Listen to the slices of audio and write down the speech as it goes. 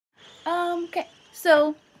Okay,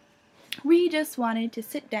 so we just wanted to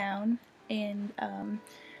sit down and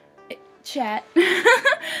chat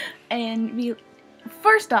and be.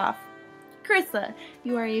 First off, Carissa,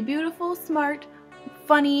 you are a beautiful, smart,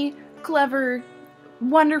 funny, clever,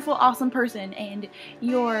 wonderful, awesome person, and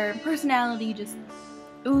your personality just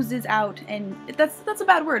oozes out, and that's a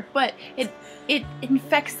bad word, but it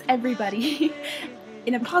infects everybody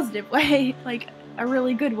in a positive way, like a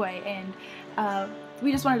really good way, and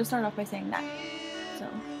we just wanted to start off by saying that. So,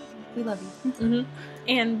 we love you. Mm-hmm.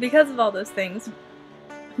 And because of all those things,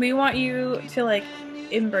 we want you to, like,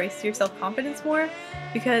 embrace your self-confidence more,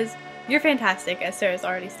 because you're fantastic, as Sarah's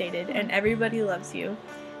already stated, and everybody loves you.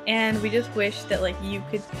 And we just wish that, like, you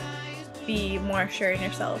could be more sure in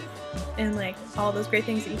yourself and, like, all those great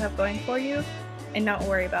things that you have going for you, and not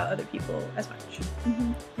worry about other people as much.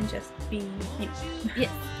 Mm-hmm. And just be you.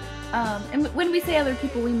 Yes. And when we say other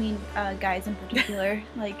people, we mean guys in particular,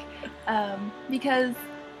 like, because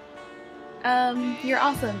you're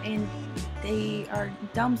awesome, and they are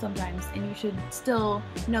dumb sometimes, and you should still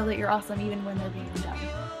know that you're awesome even when they're being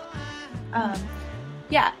dumb.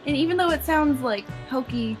 Yeah, and even though it sounds like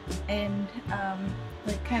hokey and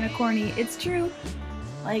like kind of corny, it's true.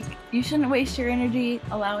 Like, you shouldn't waste your energy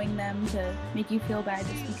allowing them to make you feel bad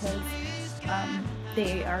just because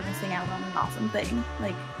they are missing out on an awesome thing.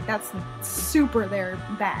 Like, that's super their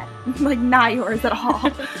bad. Like, not yours at all.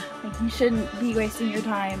 Like, you shouldn't be wasting your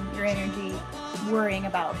time, your energy, worrying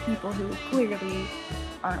about people who clearly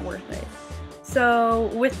aren't worth it. So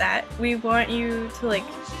with that, we want you to, like,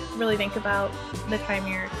 really think about the time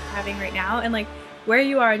you're having right now, and, like, where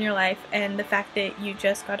you are in your life, and the fact that you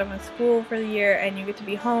just got done with school for the year and you get to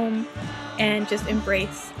be home, and just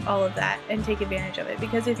embrace all of that and take advantage of it.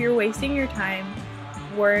 Because if you're wasting your time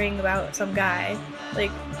worrying about some guy,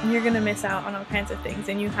 like, you're gonna miss out on all kinds of things,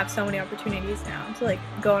 and you have so many opportunities now to, like,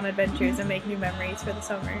 go on adventures and make new memories for the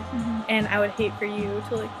summer. Mm-hmm. And I would hate for you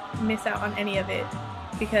to, like, miss out on any of it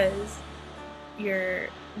because you're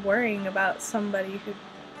worrying about somebody who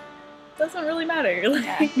doesn't really matter.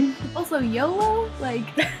 Like, yeah. Also, YOLO, like,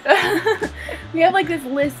 we have, like, this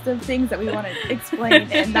list of things that we want to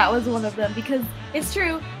explain, and that was one of them, because it's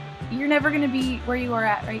true. You're never going to be where you are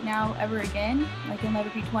at right now ever again. Like, you'll never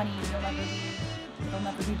be 20, you'll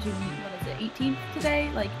never be June, what is it, 18th today?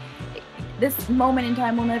 Like, this moment in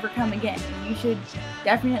time will never come again. And you should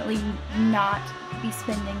definitely not be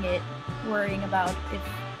spending it worrying about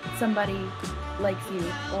if somebody likes you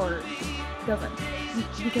or doesn't.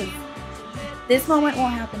 Because this moment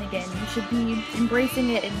won't happen again. You should be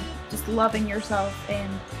embracing it and just loving yourself and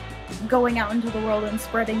going out into the world and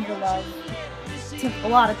spreading your love to a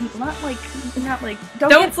lot of people. Not like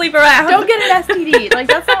don't sleep around. Don't get an STD. Like,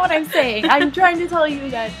 that's not what I'm saying. I'm trying to tell you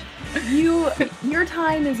that your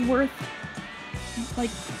time is worth,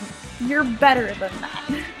 like, you're better than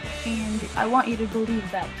that. And I want you to believe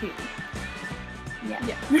that too.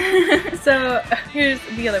 Yeah. So here's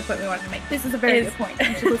the other point we wanted to make. This is a very good point.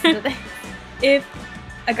 You should listen to this. If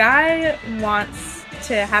a guy wants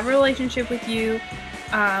to have a relationship with you,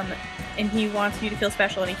 and he wants you to feel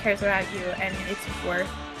special, and he cares about you, and it's worth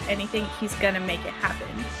anything, he's gonna make it happen.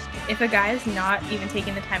 If a guy is not even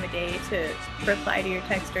taking the time of day to reply to your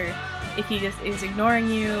text, or if he just is ignoring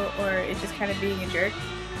you, or is just kind of being a jerk,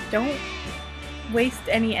 don't waste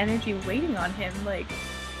any energy waiting on him. Like,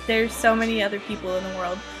 there's so many other people in the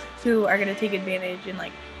world who are gonna take advantage and,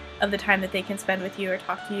 like, of the time that they can spend with you or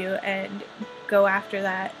talk to you, and go after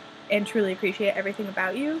that and truly appreciate everything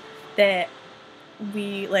about you that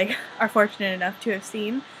we, like, are fortunate enough to have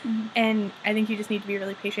seen. Mm-hmm. And I think you just need to be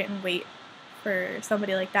really patient and wait for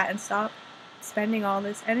somebody like that, and stop spending all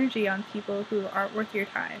this energy on people who aren't worth your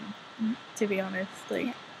time. Mm-hmm. To be honest,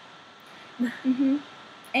 like, yeah. Mm-hmm.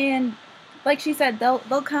 And like she said, they'll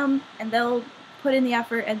come and they'll put in the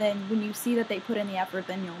effort, and then when you see that they put in the effort,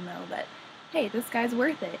 then you'll know that, hey, this guy's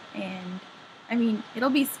worth it. And I mean,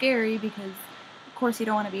 it'll be scary because of course you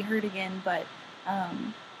don't want to be hurt again, but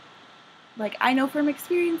like, I know from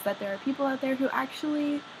experience that there are people out there who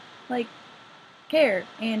actually, like, care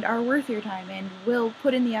and are worth your time and will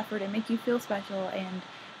put in the effort and make you feel special and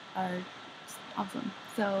are just awesome.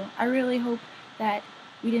 So I really hope that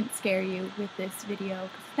we didn't scare you with this video,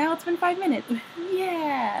 because now it's been 5 minutes.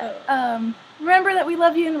 Yeah. Oh. Remember that we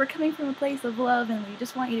love you, and we're coming from a place of love, and we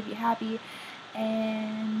just want you to be happy,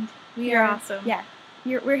 and you're awesome. Yeah,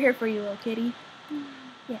 we're here for you, little kitty.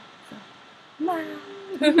 Yeah. So,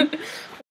 bye.